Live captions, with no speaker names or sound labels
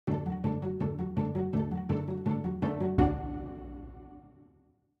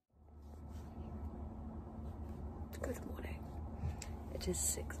It is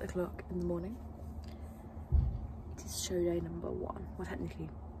 6 o'clock in the morning. It is show day number 1. Well, technically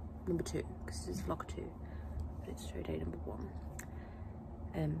number 2, because this is vlog 2. But it's show day number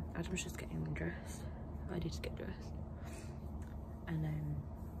 1. Adam's just getting dressed. I need to get dressed. And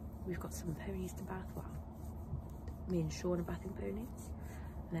we've got some ponies to bath. Well, me and Sean are bathing ponies.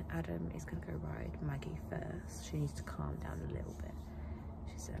 And then Adam is going to go ride Maggie first. She needs to calm down a little bit.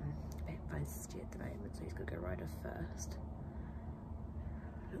 She's a bit feisty at the moment, so he's going to go ride her first.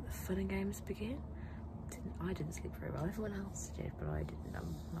 Let the fun and games begin. I didn't sleep very well. Everyone else did, but I didn't.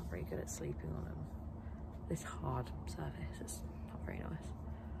 I'm not very good at sleeping on this hard surface. It's not very nice.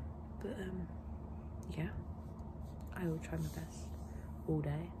 But yeah, I will try my best all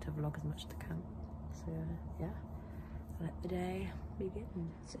day to vlog as much as I can. So yeah, let the day begin.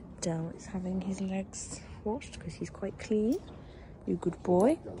 So Del is having his legs washed because he's quite clean. You good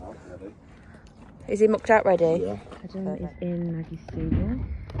boy. Is he mucked out ready? Yeah. Adam is in Maggie's studio.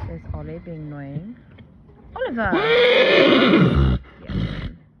 There's Ollie being annoying. Oliver! Yeah.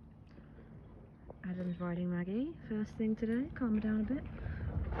 Adam's riding Maggie first thing today. Calm her down a bit.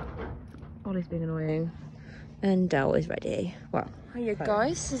 Ollie's being annoying. And Del is ready. Well, hiya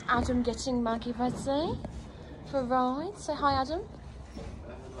guys. This is Adam getting Maggie ready for a ride. Say hi, Adam.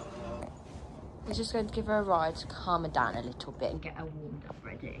 He's just going to give her a ride to calm her down a little bit and get her warmed up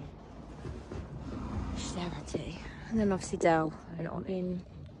ready. She's there ready. And then obviously Del in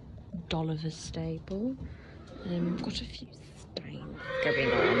Dolliver's stable. We've got a few stains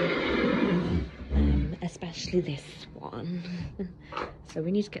going on. Especially this one. So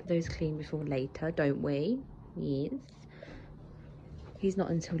we need to get those clean before later, don't we? Yes. He's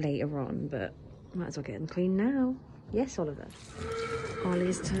not until later on, but might as well get them clean now. Yes, Oliver.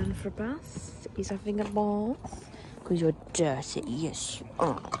 Ollie's turn for a bath. He's having a bath. Because you're dirty. Yes, you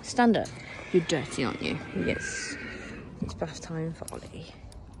are. Stand up. You're dirty, aren't you? Yes. It's bath time for Ollie.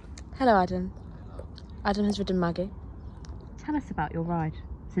 Hello, Adam. Adam has ridden Maggie. Tell us about your ride,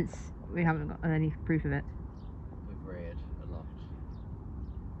 since we haven't got any proof of it. We've read a lot.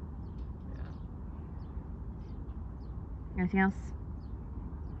 Yeah. Anything else?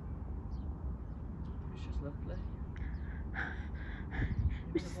 It's just lovely.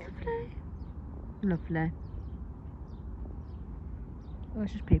 It's lovely. Lovely. Oh,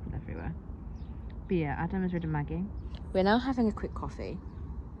 there's just people everywhere. But yeah, Adam has ridden Maggie. We're now having a quick coffee.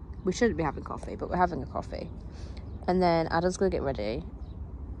 We shouldn't be having coffee, but we're having a coffee. And then Adam's going to get ready.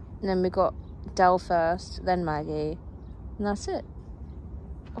 And then we got Del first, then Maggie. And that's it.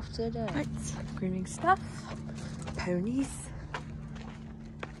 Off to the day. Right, grooming stuff. Ponies.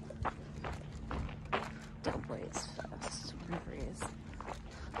 Del Boy is first, wherever he is.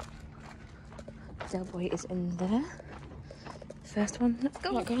 Del Boy is in there. First one, let's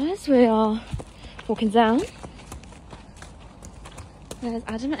go. Right guys, we are walking down. There's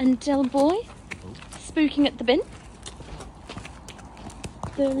Adam and Del Boy spooking at the bin.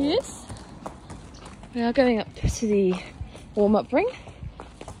 There he is. We are going up to the warm-up ring.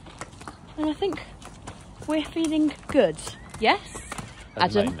 And I think we're feeling good. Yes?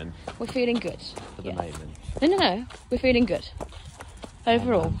 At the Adam, moment. we're feeling good. At the moment. No. We're feeling good.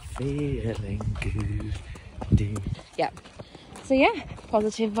 Overall. Feeling good. Yeah. So yeah,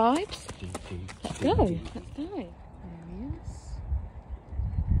 positive vibes. Let's go. Let's go. There he is.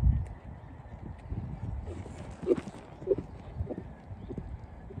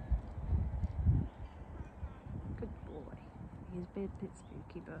 Good boy. He's a bit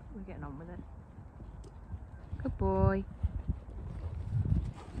spooky, but we're getting on with it. Good boy.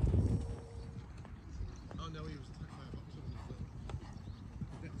 Oh no, he was attacked by a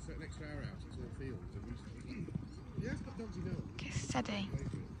boxer. Next to our house, it's all fields. Yeah, it's got dogs, you know. Steady.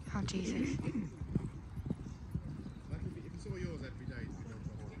 Oh, Jesus. Like if you saw yours every day, you'd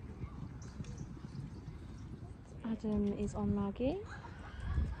know. Adam is on Maggie.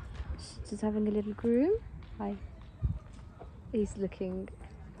 She's having a little groom. Hi. He's looking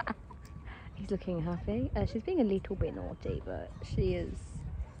happy. She's being a little bit naughty, but she is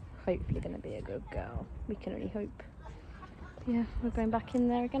hopefully going to be a good girl. We can only hope. Yeah, we're going back in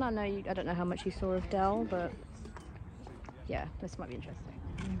there again. I don't know how much you saw of Del, but yeah, this might be interesting.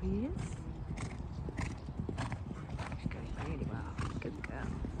 There he is. She's going really well. Good girl.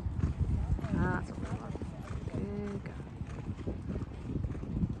 That's what we want. Good girl.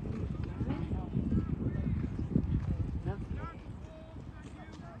 Lovely.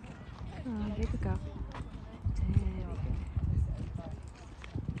 Oh, good girl. There we go.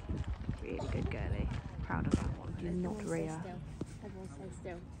 Really good girlie. Proud of that one. He's not Rhea. Everyone stay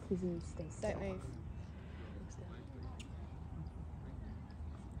still. He's in stay still. Don't move.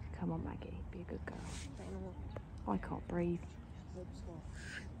 Come on, Maggie. Be a good girl. I can't breathe.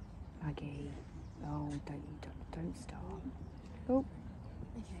 Maggie. Oh, don't start. Oh.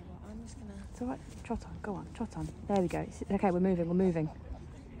 Okay, well, I'm just gonna. It's alright. Trot on. Go on. Trot on. There we go. Okay, we're moving. We're moving.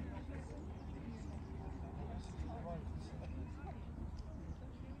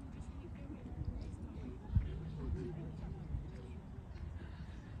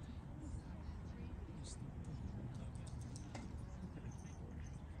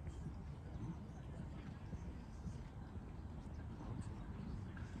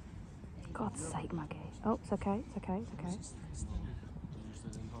 God's sake, Maggie. Oh, it's okay. It's okay. It's okay.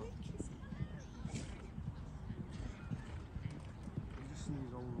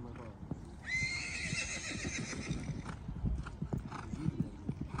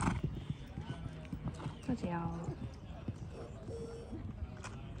 Bloody hell.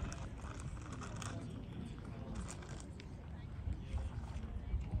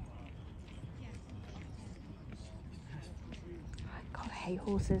 God, I hate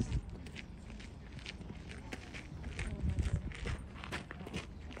horses.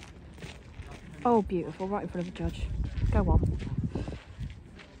 Oh, beautiful. Right in front of the judge. Go on.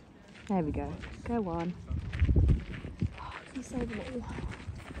 There we go. Go on. Oh, can you save them all?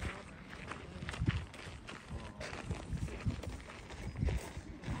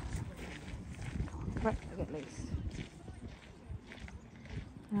 Right, get loose.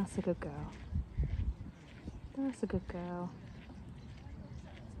 That's a good girl. That's a good girl.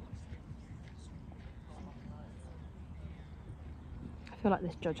 I feel like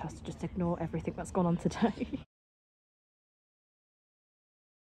this judge has to just ignore everything that's gone on today.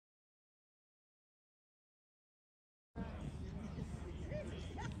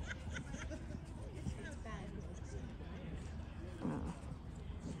 Oh.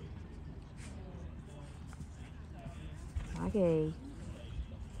 Maggie.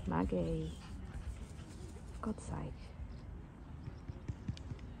 Maggie. For God's sake.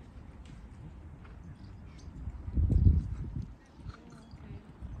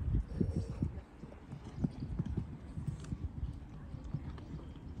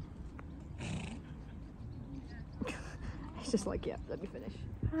 It's just like, yeah, let me finish.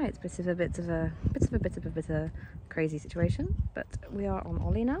 Hi, it's a bit of a crazy situation, but we are on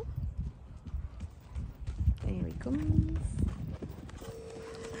Ollie now. Here he comes.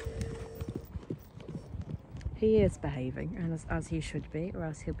 He is behaving, and as he should be, or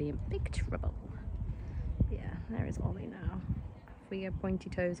else he'll be in big trouble. Yeah, there is Ollie now. We have pointy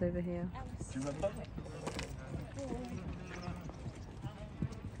toes over here. Do you remember?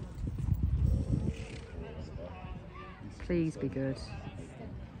 Please be good.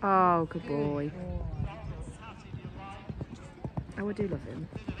 Oh, good boy. Oh, I do love him.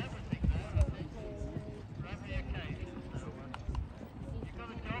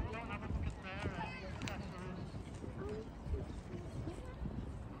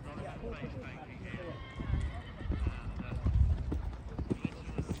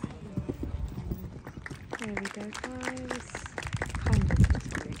 There we go, guys. Kind of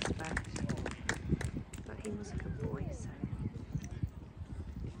what we expect. But he was a good boy, so.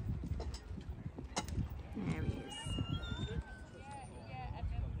 There he is.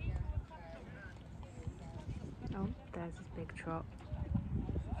 Oh, there's his big trot.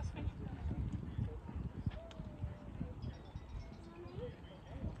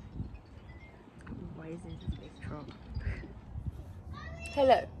 Always is his big trot.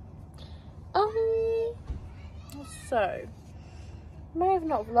 Hello. So, may have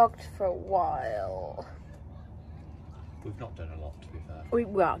not vlogged for a while. We've not done a lot, to be fair.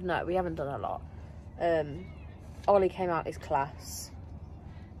 Well, no, we haven't done a lot. Ollie came out his class,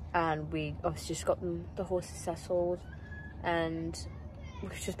 and we obviously just got the horses settled, and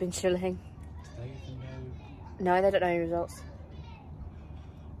we've just been chilling. Do they even know? No, they don't know any results.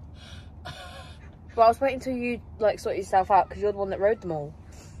 But I was waiting till you like sort yourself out because you're the one that rode them all.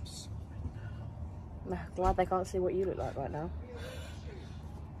 I'm glad they can't see what you look like right now.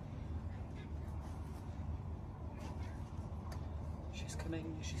 She's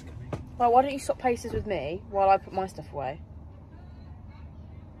coming, she's coming. Well, why don't you swap places with me while I put my stuff away?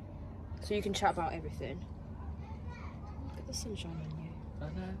 So you can chat about everything. Look at the sunshine on you. I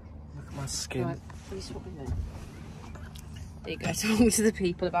know. Look at my skin. Right, please swap with me. There you go, talking to the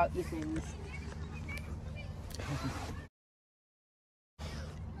people about your things.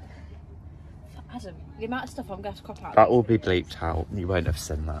 Adam, the amount of stuff I'm going to crop out. That will be bleeped out. You won't have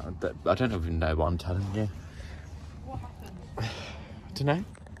seen that. But I don't even know what I'm telling you. What happened? I don't know.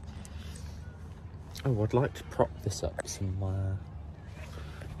 Oh, I'd like to prop this up somewhere.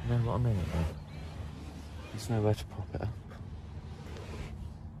 You know what I mean? There's nowhere to prop it up.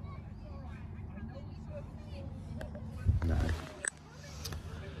 No.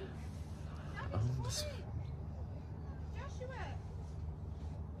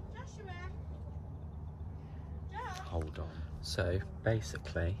 hold on. So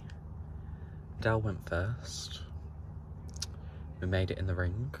basically, Del went first. We made it in the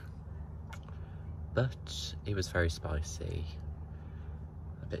ring, but it was very spicy,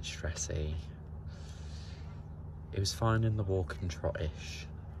 a bit stressy. It was fine in the walk and trot-ish.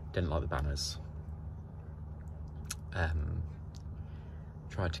 Didn't like the banners.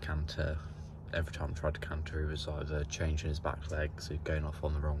 Tried to canter. Every time I tried to canter, he was either changing his back legs or going off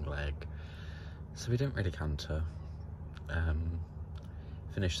on the wrong leg. So we didn't really canter.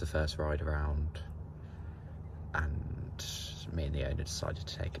 Finished the first ride around, and me and the owner decided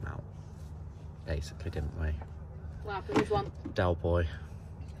to take him out. Basically, didn't we? What happened? Which one? Del boy.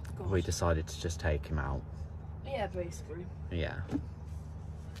 Gosh. We decided to just take him out. Yeah, basically. Yeah.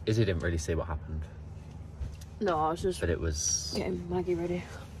 Izzie didn't really see what happened. No, I was just But it was getting Maggie ready.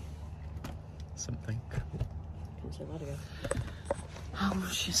 something. Can't say that again. Oh,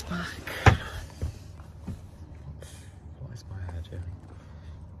 she's back. What is my hair doing?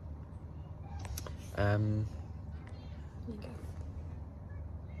 Okay.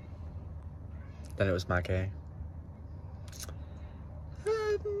 Then it was Maggie.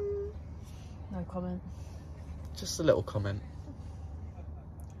 No comment. Just a little comment.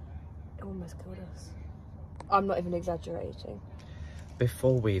 It almost killed us. I'm not even exaggerating.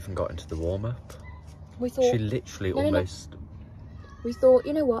 Before we even got into the warm-up, We thought she literally No. almost... we thought,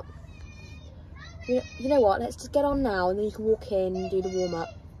 you know what? You know what? Let's just get on now, and then you can walk in and do the warm up.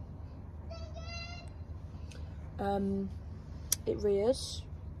 It rears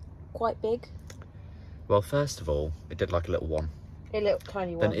quite big. Well, first of all, it did like a little one. A little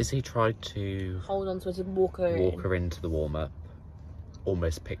tiny one. Then Izzie tried to Hold on to it and walk her into the warm-up.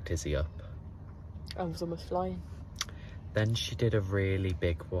 Almost picked Izzie up. I was almost flying. Then she did a really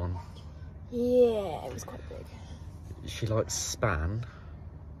big one. Yeah, it was quite big. She like span.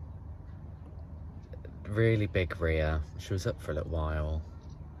 Really big rear. She was up for a little while.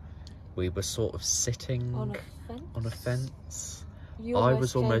 We were sort of sitting On a fence. You I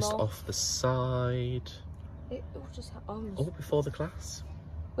was came almost off the side. It all just happened. All before the class.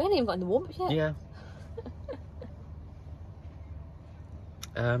 We hadn't even got in the warm up yet. Yeah.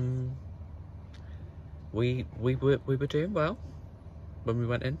 We were doing well when we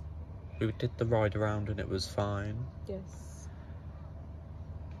went in. We did the ride around and it was fine. Yes.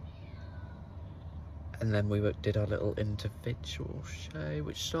 And then we did our little individual show,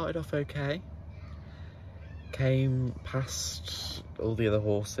 which started off okay. Came past all the other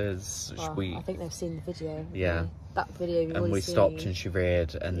horses. Well, I think they've seen the video. haven't Yeah. they? That video we've And we already stopped seen. and she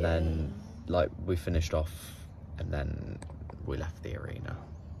reared, and Yeah. then like we finished off, and then we left the arena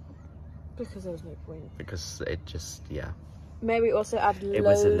Because there was no point. because it just Maybe we also had It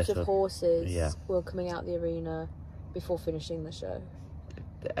was a loads little- of horses yeah. were coming out the arena before finishing the show.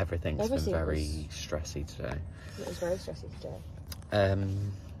 everything's Everything been very was- stressy today. It was very stressy today.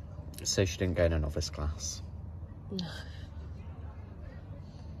 So she didn't go in a novice class. No.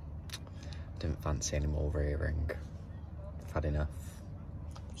 Didn't fancy any more rearing. I've had enough.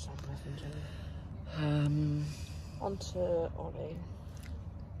 Just had enough in general. On to Ollie.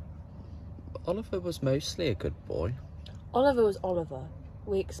 Oliver was mostly a good boy. Oliver was Oliver.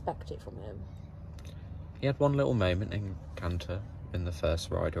 We expect it from him. He had one little moment in canter in the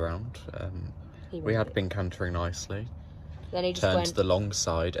first ride around. We had been cantering nicely. Then he just Turned went. to the long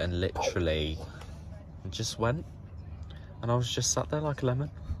side and literally just went. And I was just sat there like a lemon.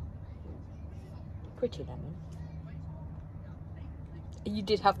 Pretty lemon. You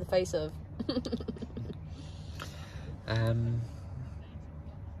did have the face of.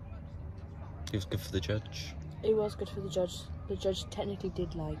 He was good for the judge. It was good for the judge. The judge technically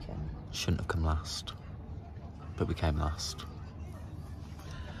did like him. Shouldn't have come last, but we came last.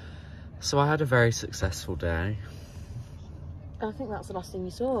 So I had a very successful day. I think that's the last thing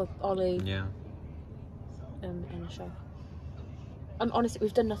you saw, Ollie, Yeah. in a show. Honestly,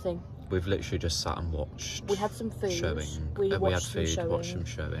 we've done nothing. We've literally just sat and watched. We had some food. Showing. We We had watched them food, showing. watched them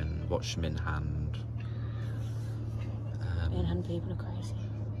showing, watched them in hand. In-hand people are crazy.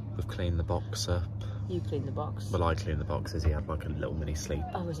 We've cleaned the box up. You cleaned the box. Well, I cleaned the boxes. He had like a little mini sleep.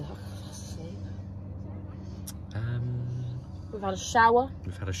 I was asleep. We've had a shower.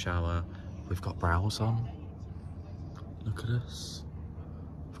 We've had a shower. We've got brows on. Look at us.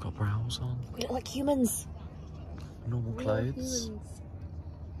 We've got brows on. We look like humans. Normal We are clothes. humans.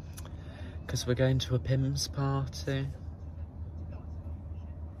 Because we're going to a Pim's party.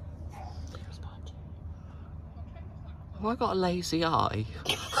 Have I got a lazy eye?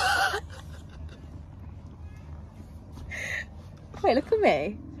 Wait, look at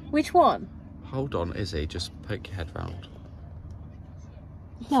me. Which one? Hold on, Izzie, just poke your head round.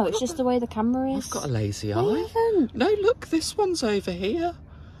 No, it's just the way the camera is. I've got a lazy No, you eye. haven't. No, look, this one's over here.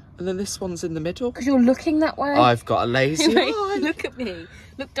 And then this one's in the middle. Because you're looking that way. I've got a lazy Wait, eye. look at me.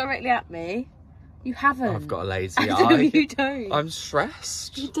 Look directly at me. You haven't. I've got a lazy No, eye. you don't. I'm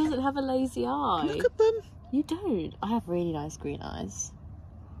stressed. He doesn't have a lazy eye. Look at them. You don't. I have really nice green eyes.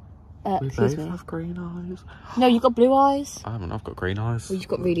 We Excuse both me. have green eyes. No, you've got blue eyes. I haven't. I've got green eyes. Well, you've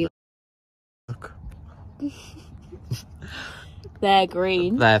got really... Look. They're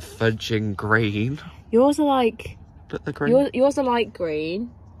green. They're fudging green. Yours are like... Look, they're green. Yours are light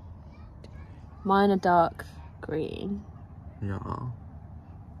green. Mine are dark green. Yeah.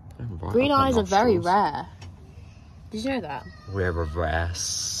 Right Green up my eyes are very nostrils. rare. Did you know that? We're a rare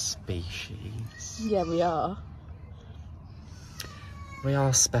species. Yeah, we are. We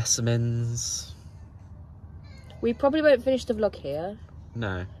are specimens. We probably won't finish the vlog here.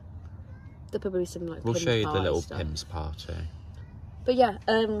 No. There'll probably be some like We'll Pim's show you the party little stuff. Pim's party. But yeah,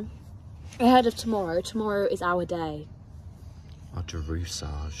 ahead of tomorrow. Tomorrow is our day. Our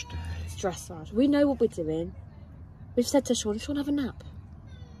dressage day. It's dressage. We know what we're doing. We've said to Sean, have a nap.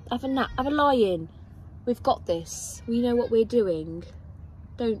 Have a nap. Have a lie-in. We've got this. We know what we're doing.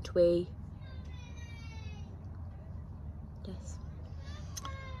 Don't we? Yes.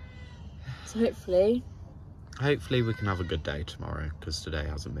 So hopefully... Hopefully we can have a good day tomorrow, because today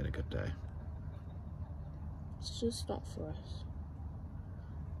hasn't been a good day. It's just not for us.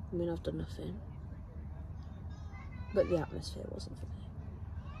 I mean, I've done nothing. But the atmosphere wasn't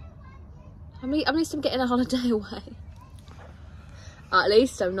for me. At least I'm getting a holiday away. At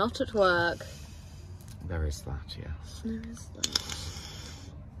least I'm not at work. There is that, yes. There is that.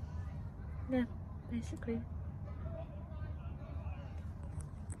 Yeah, basically.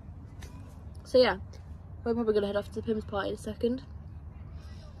 So yeah, we're probably going to head off to the Pim's party in a second.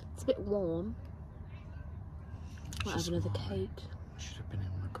 It's a bit warm. Might have another cake. Should have been in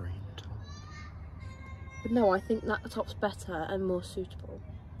my green top. But no, I think that top's better and more suitable.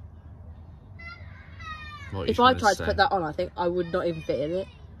 What are you If I trying tried to say? put that on, I think I would not even fit in it.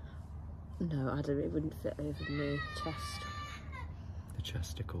 No, I don't. It wouldn't fit over my chest. The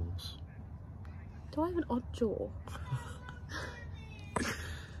chesticles. Do I have an odd jaw? Do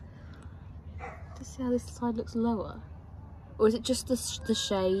you see how this side looks lower? Or is it just the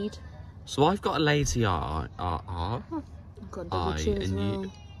shade? So I've got a lazy eye. I've got a double Eye, chin as and well.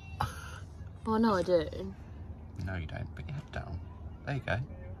 you- Oh, no, I do. No, you don't. Put your head down. There you go.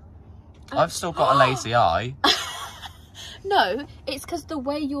 I've still got a lazy eye. No, it's because the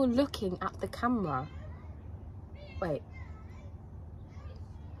way you're looking at the camera. Wait.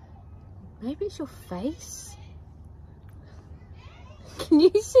 Maybe it's your face? Can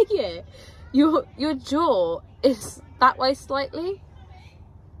you see it? Your jaw is that way slightly.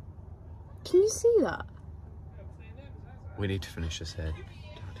 Can you see that? We need to finish this here.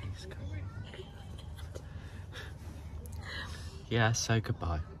 Daddy's coming. Yeah, so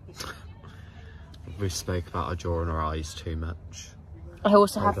goodbye. We spoke about our jaw and our eyes too much. I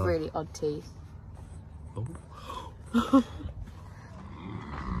also Hold have on. really odd teeth. Oh.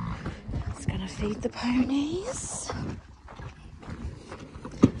 It's gonna feed the ponies.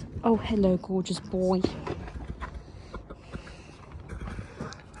 Oh, hello, gorgeous boy.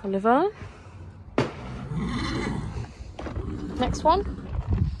 Oliver. Next one.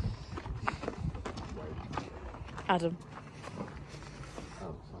 Adam.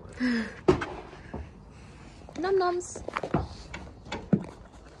 Num nums.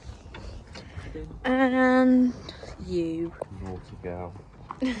 And you. Naughty girl.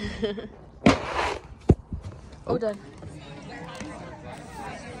 All done.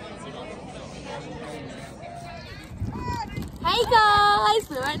 Hey guys,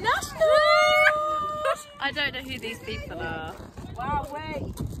 we're at Nationals! I don't know who these people are. Wow,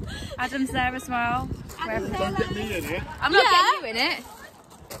 wait. Adam's there as well. Don't get me in here. I'm not getting you in it.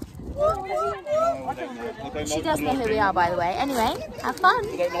 She does know who we are, by the way. Anyway, have fun.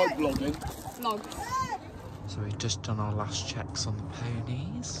 I don't like vlogging. So we've just done our last checks on the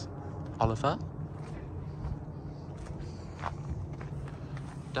ponies. Oliver.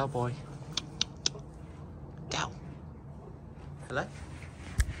 Del boy. Del. Hello.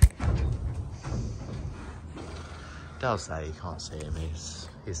 Del's there, you can't see him,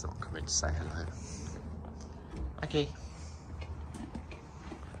 he's not coming to say hello. Okay.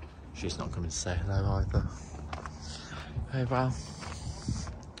 She's not coming to say hello either. Oh well.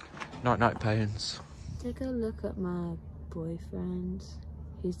 Night night pones. Take a look at my boyfriend.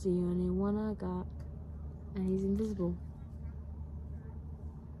 He's the only one I got. And he's invisible.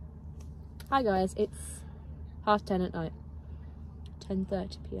 Hi guys, it's 10:30 at night.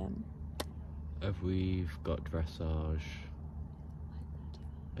 10:30 PM. We've got dressage.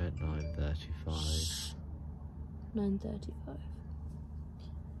 said 9:35. 9:35.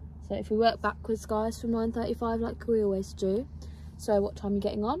 So if we work backwards, guys, from 9:35 like we always do. So what time are you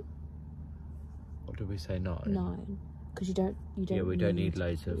getting on? What did we say, 9? 9. Because you don't Yeah, we don't need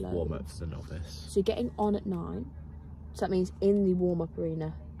loads of warm-up for the novice. So you're getting on at 9. So that means in the warm-up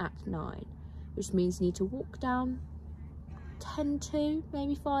arena at 9. Which means you need to walk down 10 to,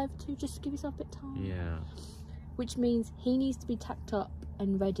 maybe 5 to, just to give yourself a bit of time. Yeah. Which means he needs to be tacked up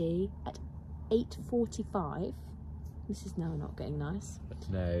and ready at 8:45. This is now not getting nice.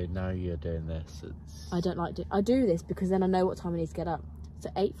 No, now you're doing this. I don't like it. I do this because then I know what time I need to get up. So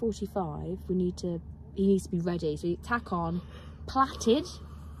 8:45, he needs to be ready. So you tack on, plaited.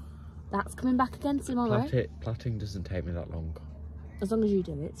 That's coming back again tomorrow. Plaiting doesn't take me that long. As long as you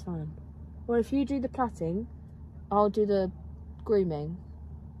do it, it's fine. Or if you do the plaiting, I'll do the grooming.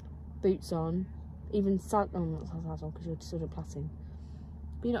 Boots on, even not saddle because you're still doing plaiting.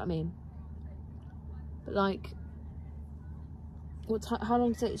 But you know what I mean. But like, how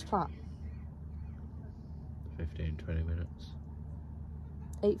long does it take to plait? 15-20 minutes.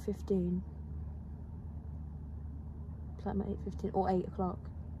 8:15. Plait him at 8:15 or 8 o'clock.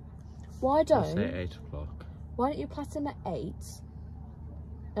 I'll say 8 o'clock. Why don't you plait him at 8?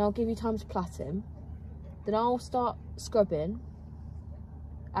 And I'll give you time to plait him. Then I'll start scrubbing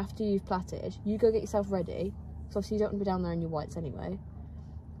after you've plaited. You go get yourself ready. So obviously you don't want to be down there in your whites anyway.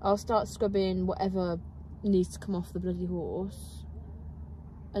 I'll start scrubbing whatever needs to come off the bloody horse.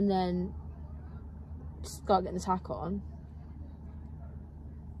 And then start getting the tack on.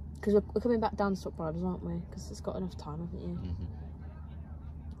 Because we're coming back down to Stock Bridles, aren't we? Because it's got enough time, haven't you? Mm-hmm.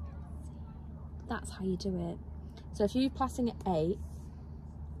 That's how you do it. So if you're plaiting at 8,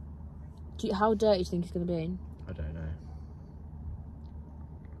 how dirty do you think it's going to be? I don't know.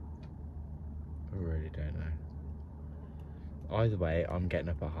 I really don't know. Either way, I'm getting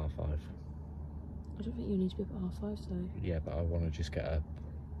up at 5:30. I don't think you need to be up at 5:30 though. Yeah, but I want to just get up,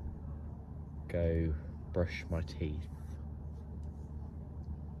 go brush my teeth.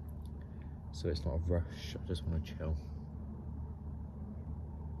 So it's not a rush, I just want to chill.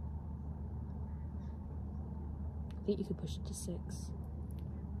 I think you could push it to 6.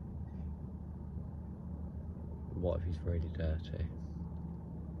 What if he's really dirty?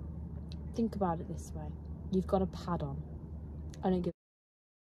 Think about it this way. You've got a pad on. I don't give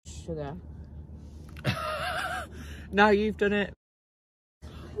a sugar. Now you've done it.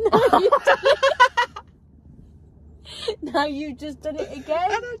 Now you've just done it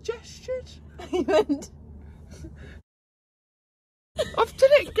again. And I gestured. You went. I've done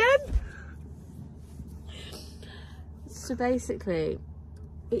it again. So basically,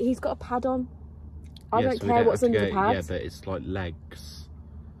 he's got a pad on. I Yeah, don't so we care what's have to under the go- pad. Yeah, but it's like legs.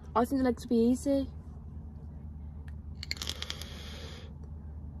 I think the legs will be easy.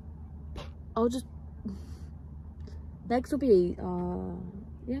 I'll just... Legs will be...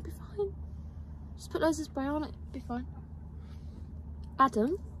 yeah, it'll be fine. Just put loads of spray on it. It'll be fine.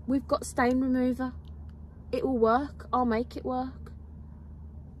 Adam, we've got stain remover. It will work. I'll make it work.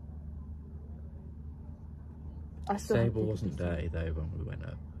 Stable wasn't dirty though when we went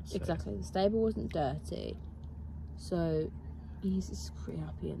up. So. Exactly, the stable wasn't dirty, so he's pretty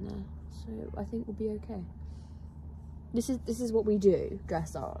happy in there. So I think we'll be okay. This is what we do,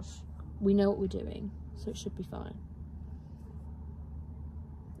 dressage. We know what we're doing, so it should be fine.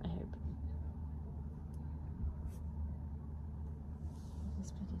 I hope.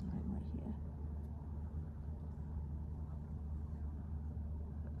 This bloody light right here.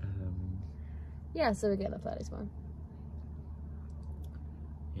 Yeah, so we're getting up early tomorrow.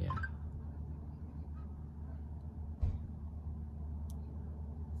 Yeah.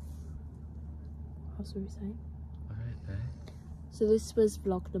 What were we saying? I don't know. So this was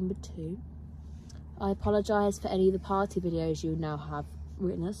vlog number 2. I apologise for any of the party videos you now have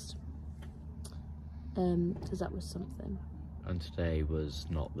witnessed. Because that was something. And today was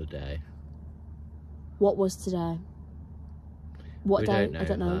not the day. What was today? What We day? don't know I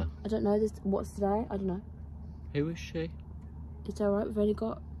don't know. that. I don't know this. What's today? I don't know. Who is she? It's alright, we've only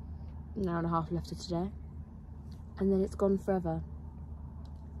got an hour and a half left of today. And then it's gone forever.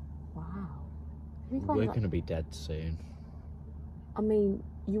 Wow. We're going to be dead soon. I mean,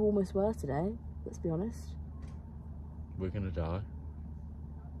 you almost were today, let's be honest. We're going to die.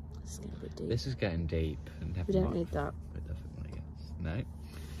 This is getting a bit deep. This is getting deep. And We don't need that. It definitely is. No.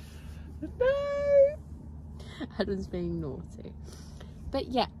 No! Adam's being naughty. But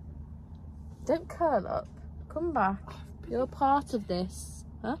yeah, don't curl up. Come back. You're a part of this.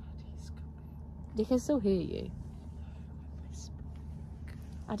 Huh? They can still hear you.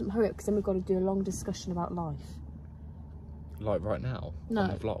 Adam, hurry up, because then we've got to do a long discussion about life. Like right now? No. On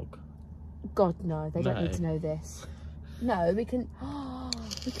the vlog? God, no. They don't No. need to know this. No, we can...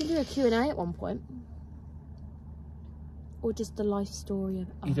 we can do a Q&A at one point. Or just the life story of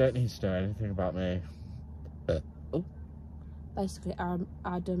us. You don't need to know anything about me. Oh. Basically,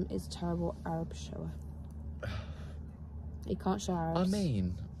 Adam is a terrible Arab shower. He can't show Arabs. I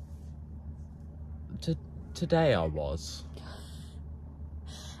mean, today I was.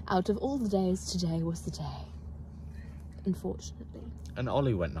 Out of all the days, today was the day. Unfortunately. And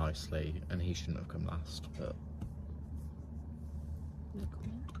Ollie went nicely, and he shouldn't have come last, but... No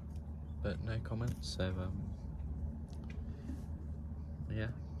comment. But no comments, so, yeah.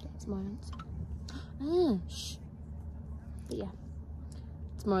 That's my answer. Shh. But yeah.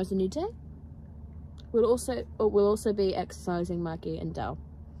 Tomorrow's a new day. We'll also be exercising Maggie and Dal,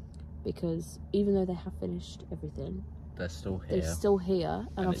 because even though they have finished everything, They're still here. they're still here,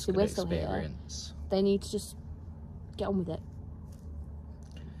 and obviously we're still here. They need to just get on with it.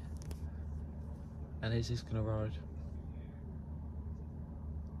 And Izzie's gonna ride.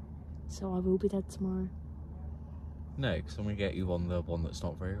 So I will be dead tomorrow. No, because I'm gonna get you on the one that's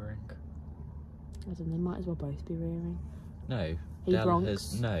not rearing. I don't know, they might as well both be rearing. No. He Del broncs.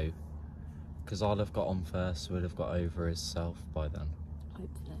 has no. Because I'll have got on first, so he'll have got over himself by then.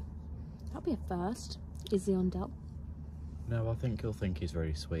 Hopefully. That'll be a first. Izzie on Del. No, I think he'll think he's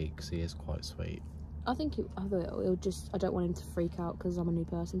really sweet, because he is quite sweet. I think he'll just... I don't want him to freak out because I'm a new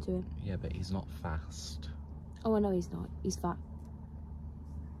person to him. Yeah, but he's not fast. Oh, I know he's not. He's fat.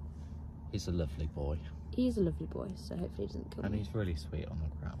 He's a lovely boy. He is a lovely boy, so hopefully he doesn't kill And me. he's really sweet on the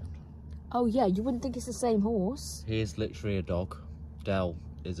ground. Oh yeah, you wouldn't think it's the same horse. He is literally a dog. Del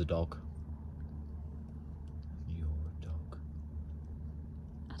is a dog. You're a dog.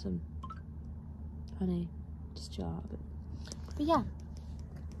 Adam. Honey, just chill out a bit. But yeah,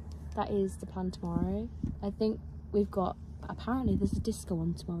 that is the plan tomorrow. I think we've got... Apparently there's a disco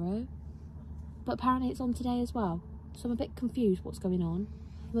on tomorrow. But apparently it's on today as well. So I'm a bit confused what's going on.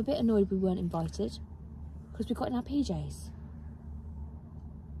 I'm a bit annoyed we weren't invited. Because we got in our PJs.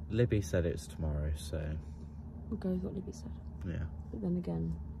 Libby said it's tomorrow, so... We'll go with what Libby said. Yeah. But then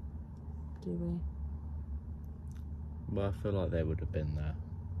again, do we? Well, I feel like they would have been there.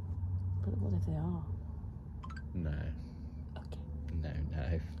 But what if they are? No. Okay.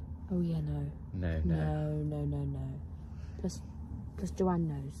 No. Oh yeah, no. No. Plus Joanne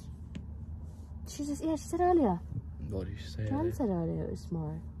knows. She said earlier. What did you say? Joanne said earlier it was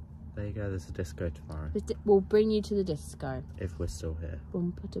tomorrow. There you go, there's a disco tomorrow. We'll bring you to the disco. If we're still here.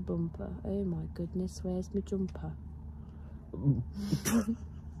 Bumper to bumper. Oh my goodness, where's my jumper? You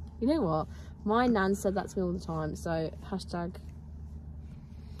know what? My nan said that to me all the time, so hashtag...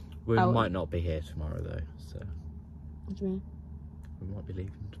 We might not be here tomorrow though, so... What do you mean? We might be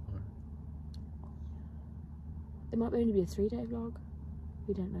leaving tomorrow. It might only be a 3-day vlog.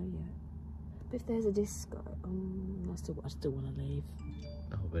 We don't know yet. But if there's a disco, I still want to leave.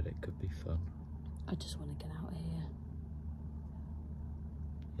 Oh, but it could be fun. I just want to get out of here.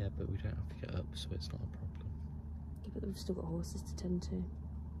 Yeah, but we don't have to get up, so it's not a problem. Yeah, but we've still got horses to tend to.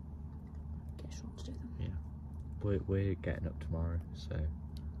 Get Sean to do them. Yeah. We're getting up tomorrow, so...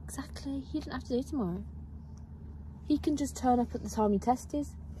 Exactly. He didn't have to do it tomorrow. He can just turn up at the time your test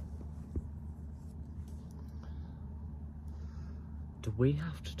is. Do we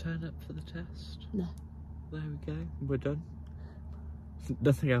have to turn up for the test? No. There we go. We're done.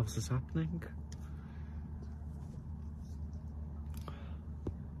 Nothing else is happening.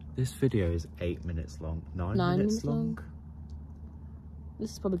 This video is 8 minutes long. 9 minutes long.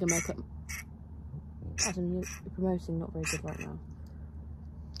 This is probably going to make up... Adam, you're promoting not very good right now.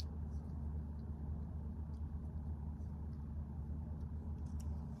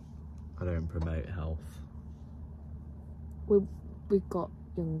 I don't promote health. We've got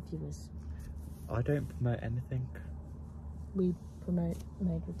young viewers. I don't promote anything. We promote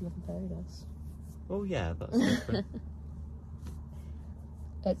Made with the Avocados. Oh yeah, that's different.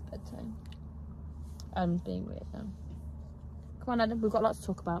 It's bedtime. Adam's being weird now. Come on, Adam, we've got lots to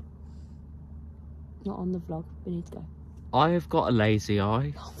talk about. Not on the vlog. We need to go. I have got a lazy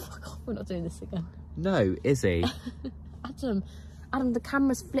eye. Oh, fuck off. We're not doing this again. No, Izzie. Adam, the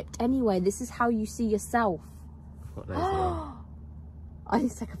camera's flipped anyway. This is how you see yourself. I've got lazy eye. I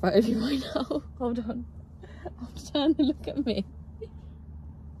need to take a photo of you right now. Hold on. I'm trying to look at me.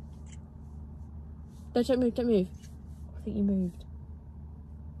 No, don't move, don't move. I think you moved.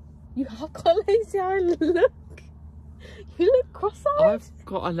 You have got a lazy eye, look. You look cross-eyed. I've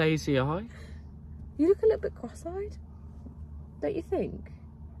got a lazy eye. You look a little bit cross-eyed. Don't you think?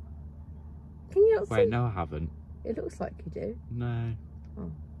 Can you not see? Wait, no I haven't. It looks like you do. No.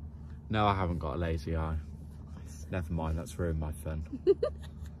 Oh. No, I haven't got a lazy eye. For Christ's sake. Never mind, that's ruined my fun.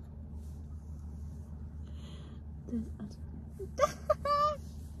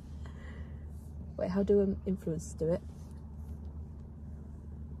 Wait, how do influencers do it?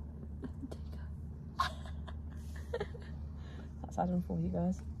 That's Adam for you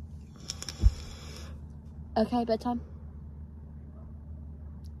guys. Okay, bedtime.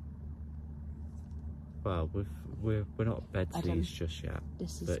 Well, we're not bedsies just yet.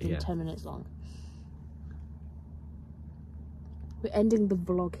 This has but been yeah. 10 minutes long. We're ending the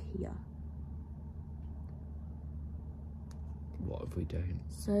vlog here. What if we don't?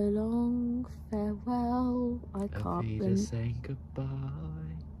 So long, farewell. I can't Avida saying goodbye.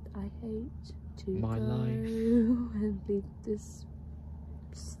 I hate to My go life. and leave this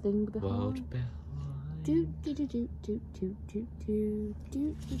thing behind. World behind. Do do do do do do do do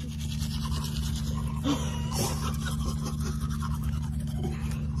do do.